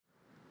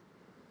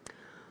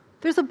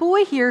There's a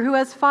boy here who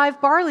has 5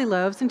 barley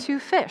loaves and 2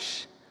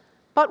 fish.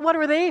 But what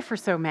are they for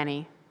so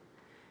many?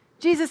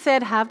 Jesus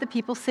said, have the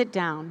people sit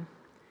down.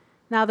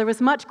 Now there was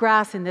much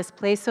grass in this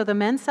place, so the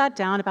men sat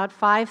down, about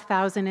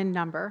 5,000 in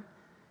number.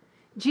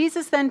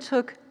 Jesus then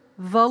took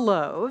the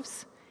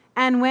loaves,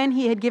 and when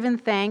he had given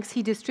thanks,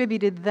 he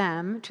distributed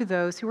them to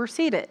those who were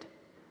seated.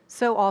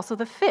 So also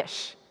the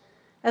fish,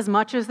 as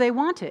much as they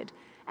wanted.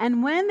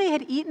 And when they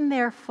had eaten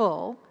their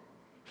full,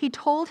 he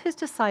told his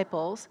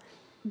disciples,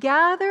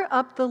 gather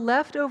up the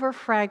leftover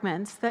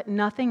fragments that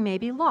nothing may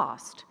be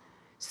lost.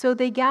 So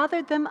they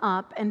gathered them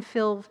up and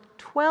filled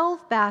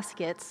 12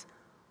 baskets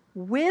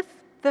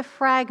with the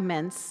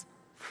fragments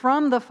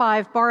from the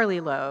 5 barley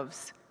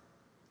loaves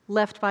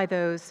left by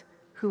those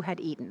who had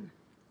eaten.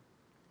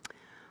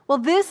 Well,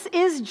 this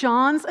is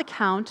John's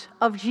account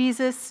of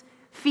Jesus'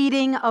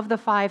 feeding of the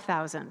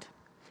 5,000.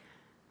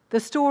 The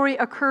story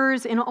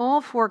occurs in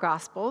all 4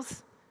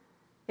 Gospels.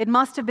 It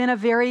must have been a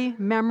very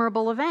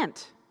memorable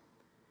event.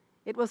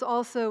 It was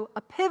also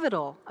a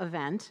pivotal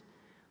event,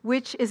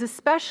 which is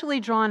especially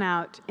drawn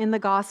out in the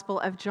Gospel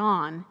of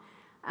John.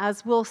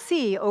 As we'll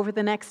see over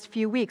the next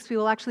few weeks, we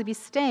will actually be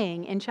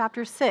staying in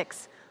chapter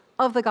 6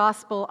 of the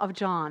Gospel of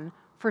John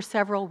for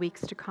several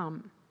weeks to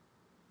come.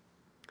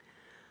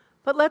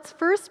 But let's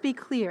first be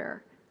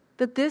clear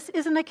that this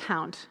is an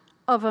account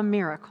of a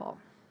miracle.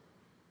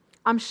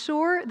 I'm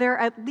sure there are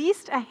at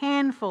least a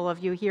handful of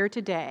you here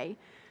today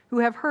who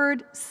have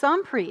heard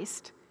some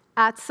priest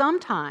at some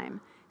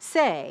time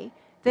say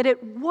that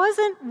it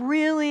wasn't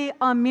really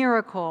a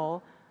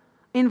miracle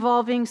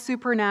involving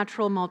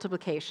supernatural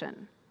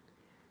multiplication.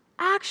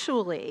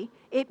 Actually,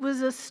 it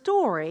was a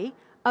story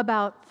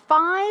about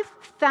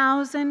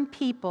 5,000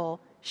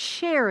 people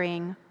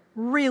sharing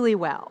really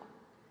well,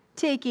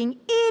 taking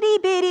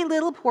itty-bitty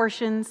little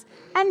portions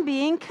and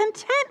being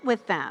content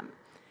with them.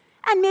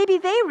 And maybe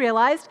they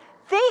realized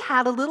they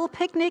had a little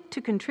picnic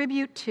to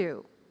contribute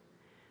to.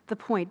 The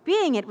point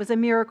being, it was a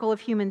miracle of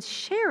humans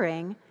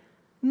sharing,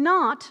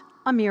 not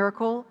a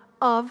miracle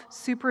of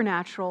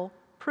supernatural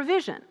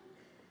provision.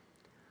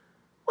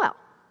 Well,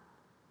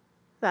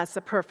 that's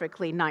a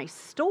perfectly nice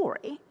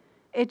story.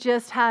 It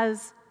just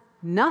has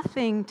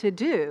nothing to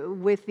do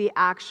with the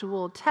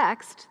actual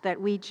text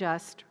that we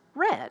just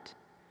read,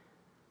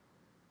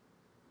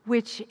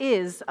 which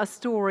is a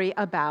story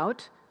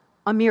about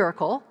a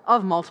miracle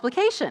of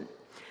multiplication.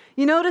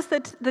 You notice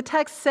that the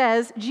text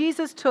says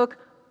Jesus took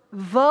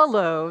the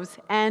loaves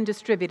and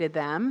distributed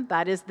them.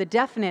 That is the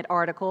definite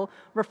article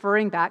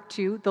referring back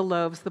to the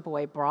loaves the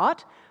boy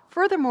brought.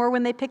 Furthermore,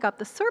 when they pick up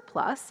the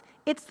surplus,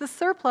 it's the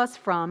surplus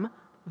from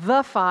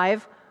the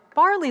 5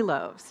 barley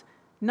loaves,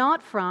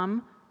 not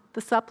from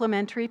the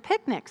supplementary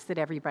picnics that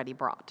everybody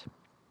brought.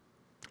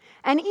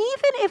 And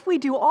even if we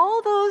do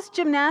all those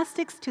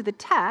gymnastics to the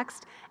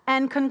text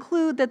and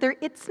conclude that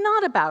it's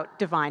not about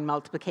divine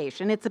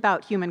multiplication, it's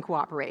about human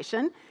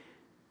cooperation,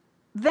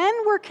 then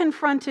we're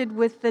confronted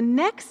with the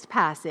next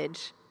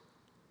passage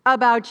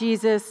about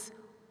Jesus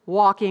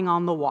walking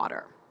on the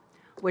water,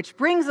 which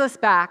brings us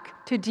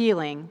back to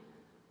dealing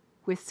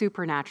with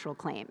supernatural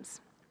claims.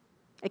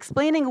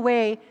 Explaining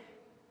away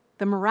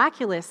the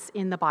miraculous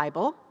in the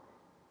Bible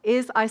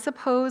is, I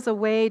suppose, a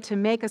way to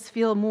make us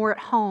feel more at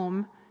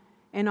home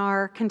in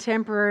our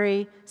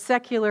contemporary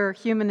secular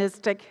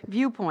humanistic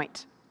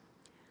viewpoint.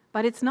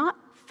 But it's not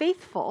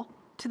faithful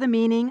to the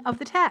meaning of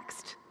the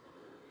text.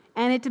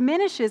 And it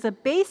diminishes a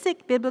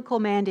basic biblical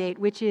mandate,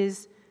 which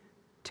is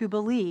to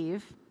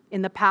believe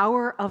in the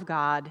power of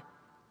God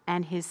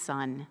and his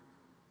Son,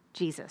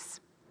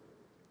 Jesus.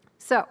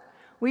 So,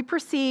 we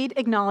proceed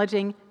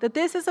acknowledging that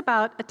this is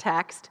about a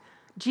text,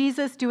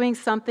 Jesus doing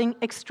something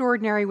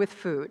extraordinary with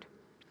food.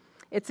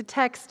 It's a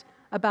text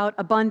about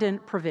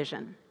abundant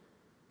provision.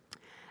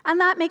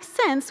 And that makes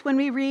sense when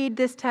we read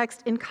this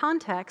text in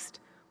context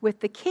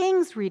with the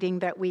King's reading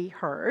that we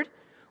heard,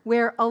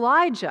 where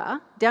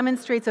Elijah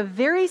demonstrates a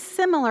very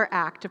similar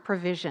act of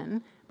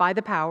provision by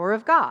the power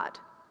of God.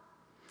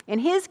 In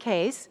his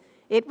case,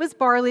 it was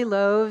barley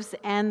loaves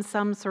and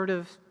some sort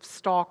of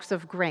stalks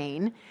of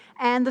grain,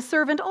 and the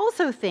servant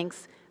also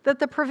thinks that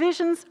the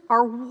provisions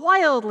are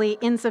wildly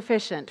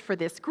insufficient for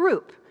this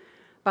group.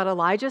 But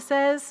Elijah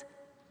says,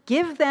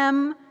 "Give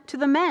them to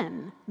the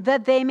men,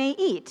 that they may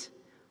eat.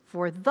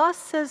 For thus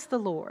says the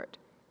Lord,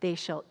 they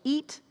shall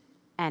eat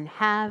and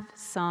have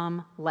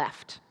some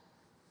left."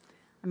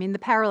 I mean, the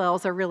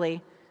parallels are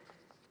really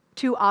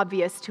too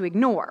obvious to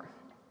ignore.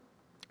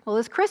 Well,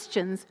 as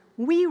Christians,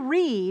 we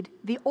read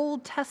the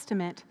Old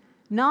Testament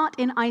not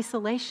in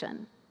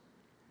isolation,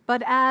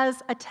 but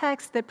as a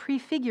text that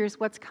prefigures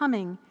what's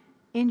coming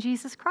in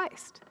Jesus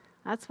Christ.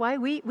 That's why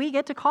we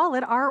get to call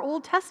it our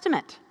Old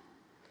Testament.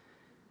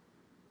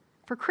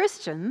 For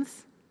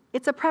Christians,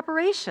 it's a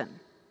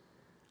preparation.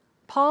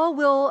 Paul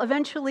will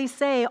eventually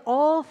say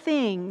all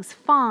things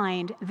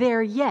find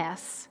their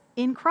yes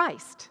in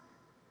Christ.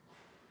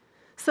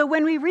 So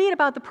when we read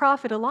about the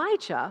prophet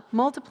Elijah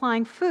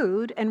multiplying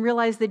food and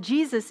realize that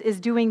Jesus is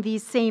doing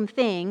these same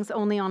things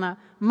only on a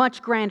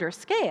much grander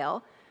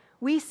scale,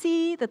 we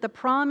see that the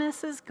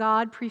promises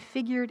God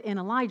prefigured in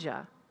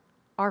Elijah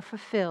are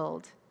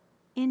fulfilled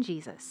in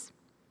Jesus.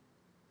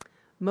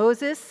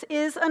 Moses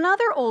is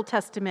another Old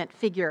Testament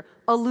figure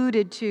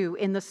alluded to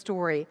in the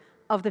story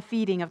of the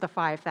feeding of the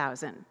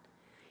 5,000.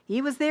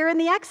 He was there in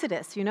the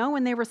Exodus,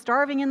 when they were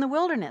starving in the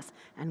wilderness,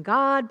 and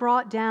God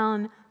brought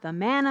down the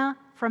manna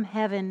from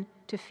heaven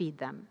to feed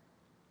them.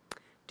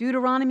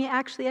 Deuteronomy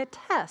actually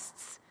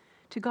attests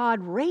to God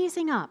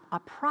raising up a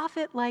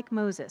prophet like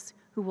Moses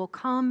who will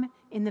come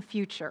in the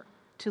future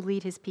to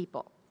lead his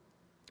people.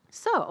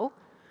 So,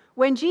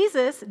 when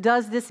Jesus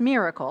does this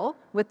miracle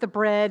with the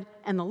bread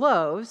and the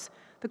loaves,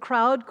 the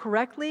crowd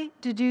correctly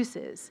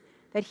deduces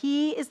that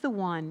he is the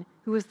one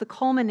who is the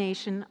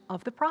culmination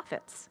of the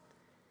prophets.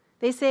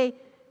 They say,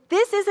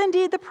 "This is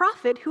indeed the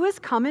prophet who has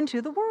come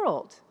into the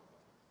world."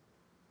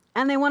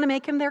 And they want to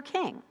make him their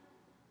king.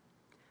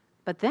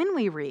 But then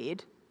we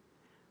read,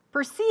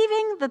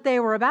 perceiving that they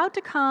were about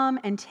to come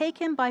and take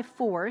him by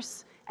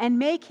force and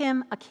make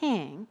him a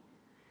king,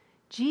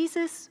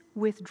 Jesus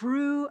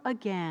withdrew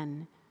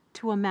again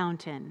to a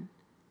mountain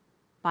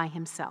by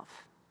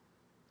himself.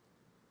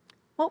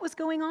 What was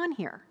going on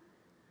here?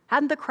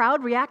 Hadn't the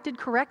crowd reacted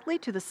correctly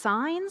to the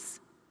signs?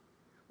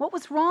 What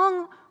was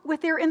wrong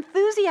with their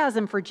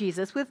enthusiasm for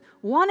Jesus, with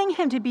wanting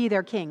him to be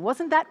their king?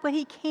 Wasn't that what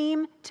he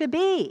came to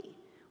be?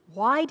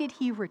 Why did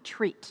he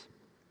retreat?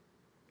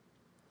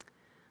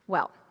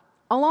 Well,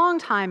 a long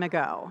time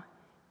ago,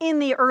 in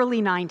the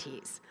early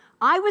 90s,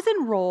 I was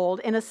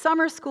enrolled in a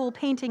summer school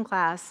painting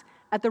class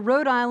at the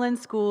Rhode Island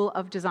School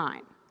of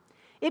Design.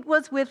 It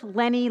was with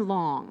Lenny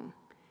Long.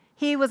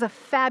 He was a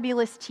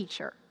fabulous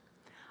teacher.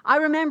 I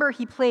remember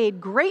he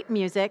played great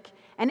music,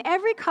 and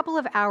every couple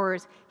of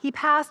hours, he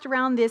passed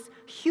around this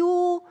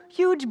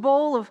huge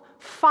bowl of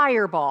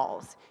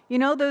fireballs.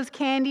 Those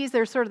candies,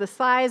 they're sort of the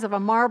size of a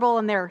marble,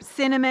 and they're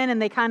cinnamon, and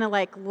they kind of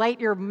like light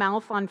your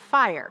mouth on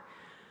fire.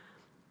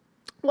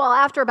 Well,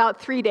 after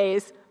about 3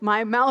 days,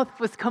 my mouth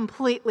was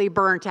completely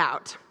burnt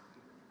out.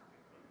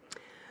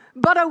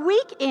 But a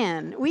week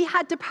in, we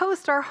had to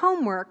post our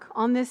homework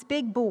on this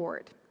big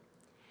board.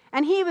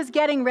 And he was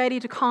getting ready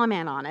to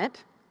comment on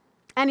it.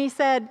 And he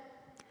said,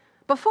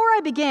 "Before I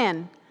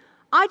begin,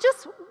 I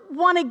just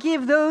want to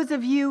give those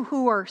of you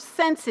who are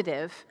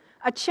sensitive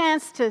a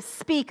chance to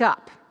speak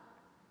up.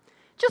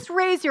 Just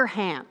raise your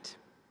hand,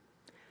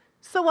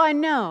 so I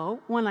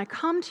know when I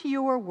come to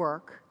your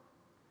work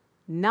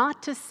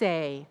not to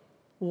say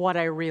what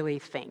I really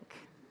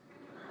think."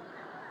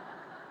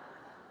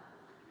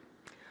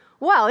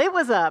 Well, it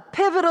was a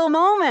pivotal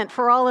moment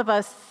for all of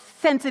us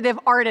sensitive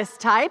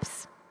artist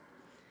types.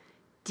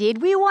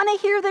 Did we want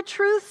to hear the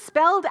truth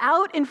spelled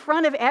out in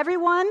front of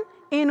everyone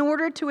in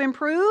order to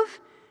improve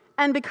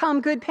and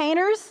become good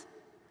painters?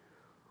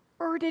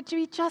 Or did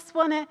we just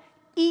want to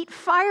eat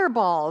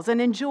fireballs and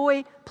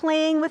enjoy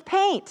playing with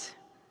paint?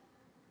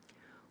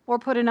 Or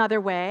put another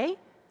way,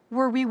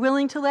 were we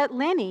willing to let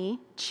Lenny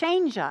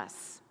change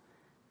us,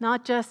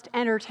 not just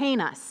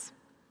entertain us?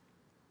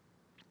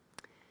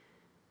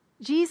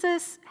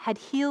 Jesus had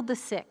healed the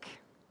sick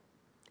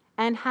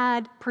and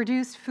had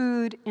produced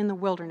food in the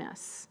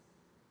wilderness.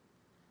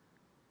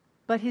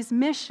 But his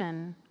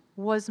mission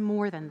was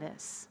more than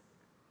this.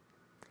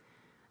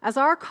 As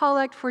our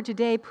collect for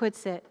today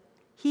puts it,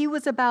 he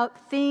was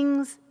about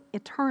things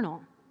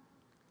eternal,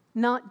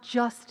 not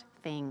just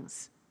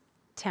things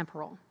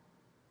temporal.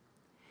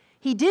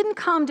 He didn't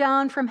come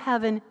down from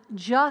heaven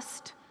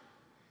just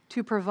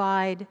to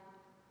provide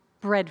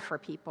bread for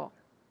people.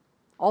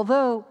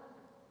 Although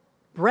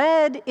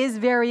bread is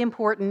very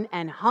important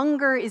and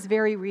hunger is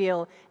very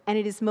real, and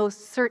it is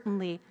most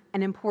certainly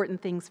an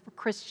important thing for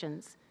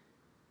Christians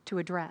to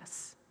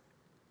address.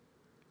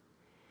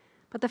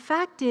 But the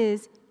fact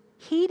is,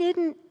 he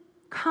didn't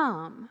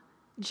come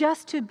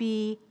just to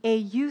be a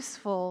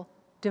useful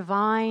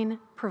divine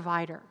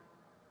provider.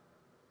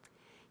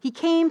 He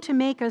came to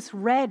make us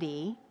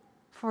ready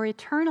for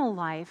eternal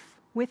life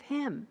with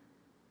him.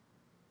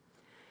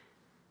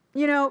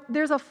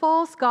 There's a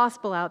false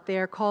gospel out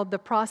there called the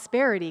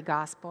prosperity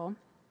gospel,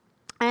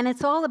 and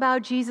it's all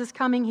about Jesus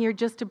coming here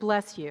just to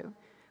bless you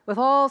with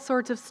all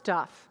sorts of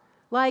stuff,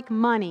 like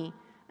money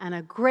and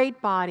a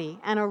great body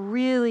and a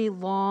really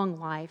long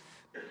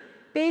life,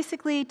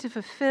 basically to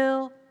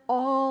fulfill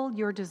all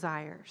your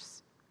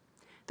desires.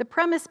 The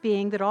premise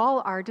being that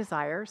all our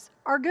desires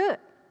are good,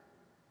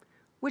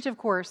 which of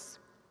course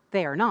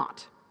they are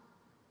not.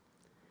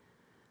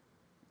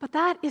 But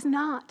that is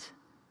not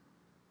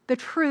the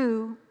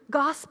true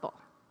gospel.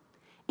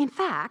 In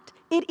fact,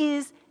 it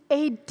is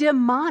a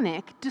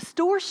demonic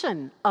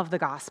distortion of the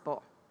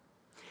gospel.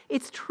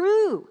 It's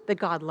true that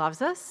God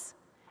loves us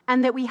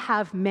and that we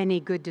have many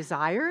good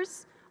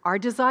desires. Our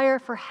desire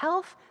for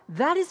health,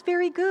 that is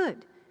very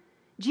good.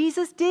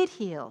 Jesus did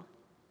heal,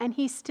 and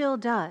he still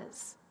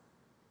does.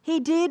 He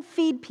did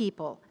feed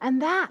people,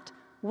 and that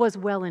was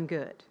well and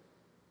good.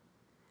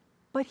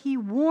 But he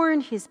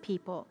warned his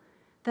people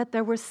that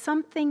there was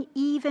something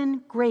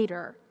even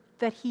greater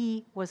that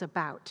he was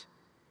about,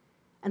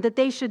 and that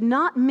they should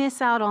not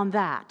miss out on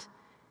that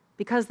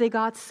because they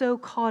got so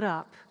caught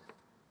up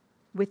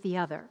with the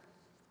other.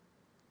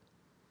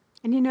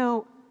 And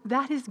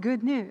that is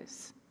good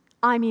news.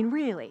 I mean,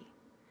 really.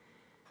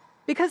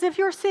 Because if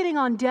you're sitting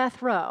on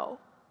death row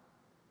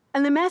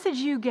and the message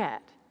you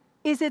get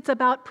is it's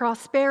about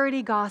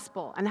prosperity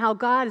gospel and how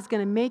God is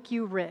going to make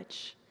you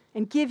rich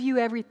and give you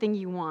everything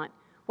you want,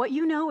 what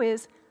you know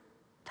is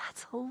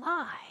that's a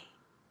lie.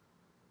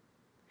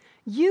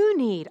 You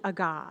need a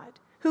God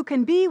who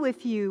can be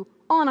with you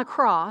on a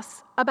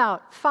cross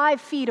about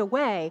 5 feet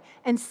away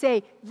and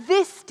say,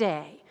 this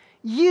day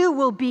you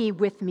will be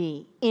with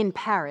me in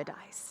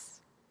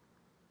paradise.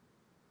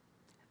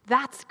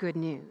 That's good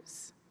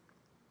news.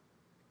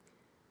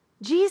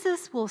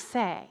 Jesus will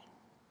say,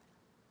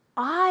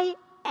 I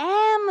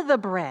am the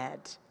bread.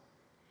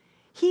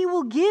 He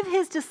will give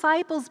his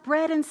disciples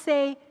bread and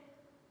say,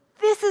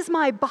 this is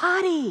my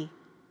body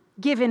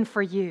given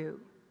for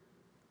you.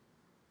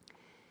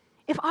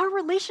 If our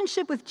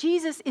relationship with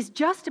Jesus is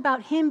just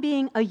about him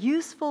being a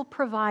useful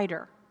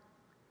provider,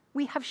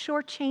 we have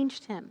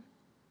shortchanged him.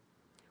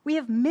 We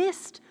have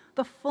missed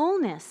the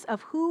fullness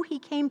of who he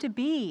came to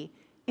be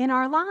in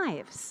our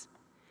lives.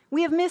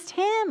 We have missed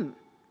him.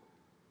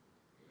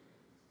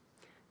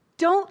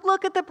 Don't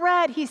look at the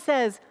bread, he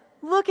says.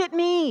 Look at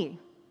me.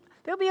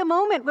 There'll be a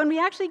moment when we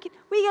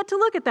get to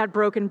look at that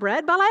broken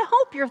bread, but I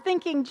hope you're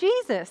thinking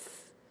Jesus.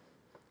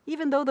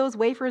 Even though those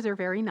wafers are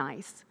very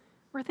nice,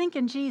 we're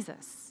thinking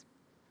Jesus,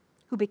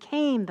 who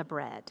became the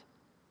bread.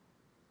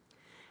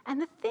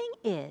 And the thing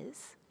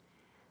is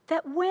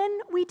that when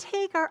we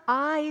take our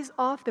eyes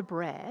off the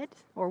bread,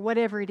 or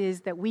whatever it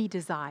is that we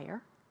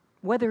desire,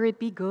 whether it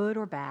be good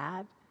or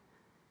bad,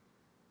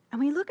 and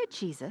we look at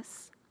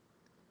Jesus,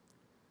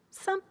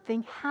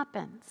 something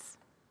happens.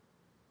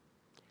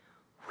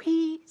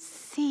 We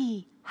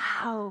see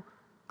how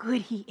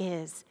good he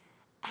is,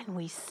 and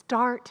we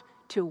start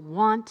to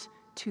want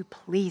to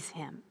please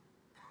him.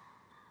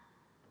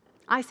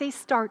 I say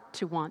start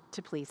to want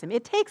to please him.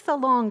 It takes a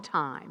long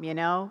time,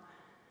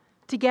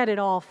 to get it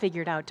all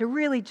figured out, to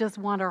really just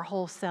want our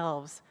whole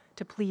selves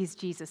to please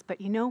Jesus.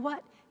 But you know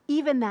what?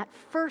 Even that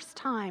first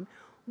time,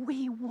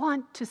 we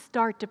want to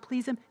start to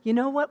please him. You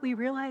know what we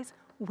realize?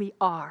 We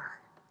are.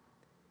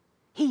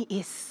 He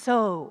is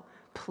so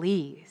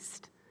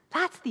pleased.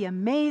 That's the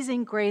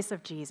amazing grace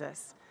of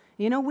Jesus.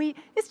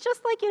 It's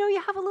just like,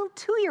 you have a little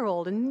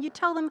 2-year-old and you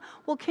tell them,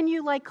 well, can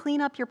you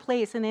clean up your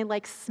place? And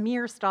they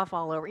smear stuff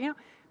all over,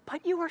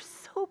 But you are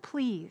so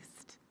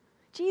pleased.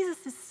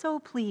 Jesus is so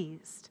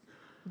pleased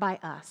by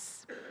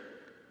us.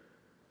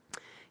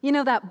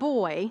 That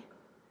boy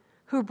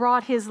who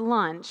brought his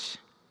lunch,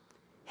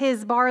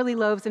 his barley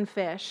loaves and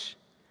fish,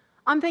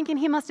 I'm thinking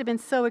he must have been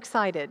so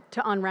excited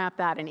to unwrap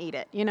that and eat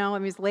it. It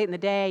was late in the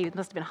day. He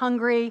must have been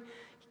hungry.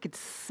 He could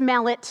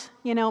smell it.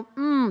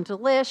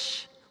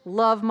 Delish.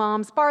 Love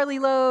Mom's barley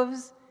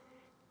loaves.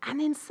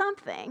 And then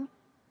something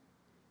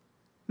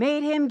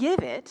made him give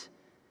it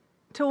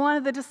to one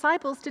of the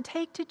disciples to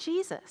take to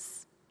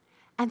Jesus.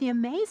 And the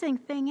amazing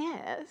thing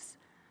is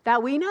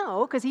that we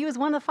know, because he was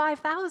one of the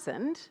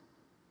 5,000,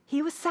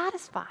 he was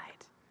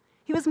satisfied.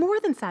 He was more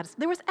than satisfied.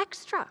 There was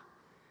extra.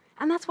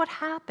 And that's what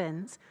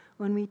happens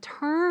when we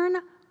turn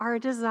our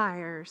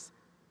desires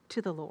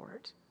to the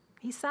Lord.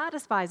 He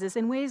satisfies us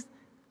in ways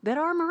that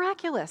are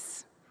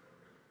miraculous.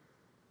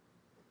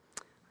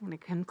 I'm going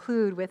to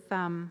conclude with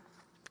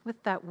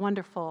that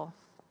wonderful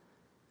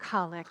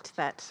collect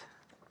that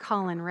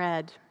Colin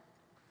read.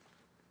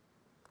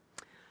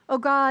 O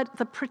God,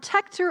 the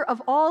protector of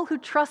all who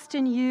trust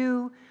in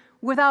you,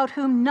 without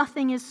whom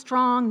nothing is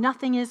strong,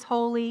 nothing is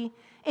holy,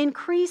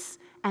 increase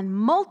and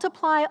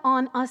multiply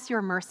on us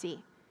your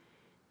mercy,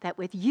 that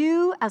with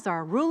you as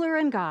our ruler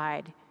and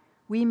guide,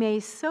 we may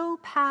so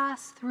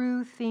pass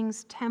through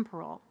things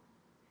temporal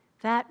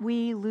that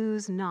we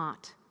lose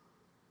not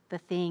the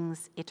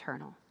things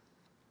eternal.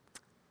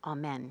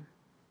 Amen.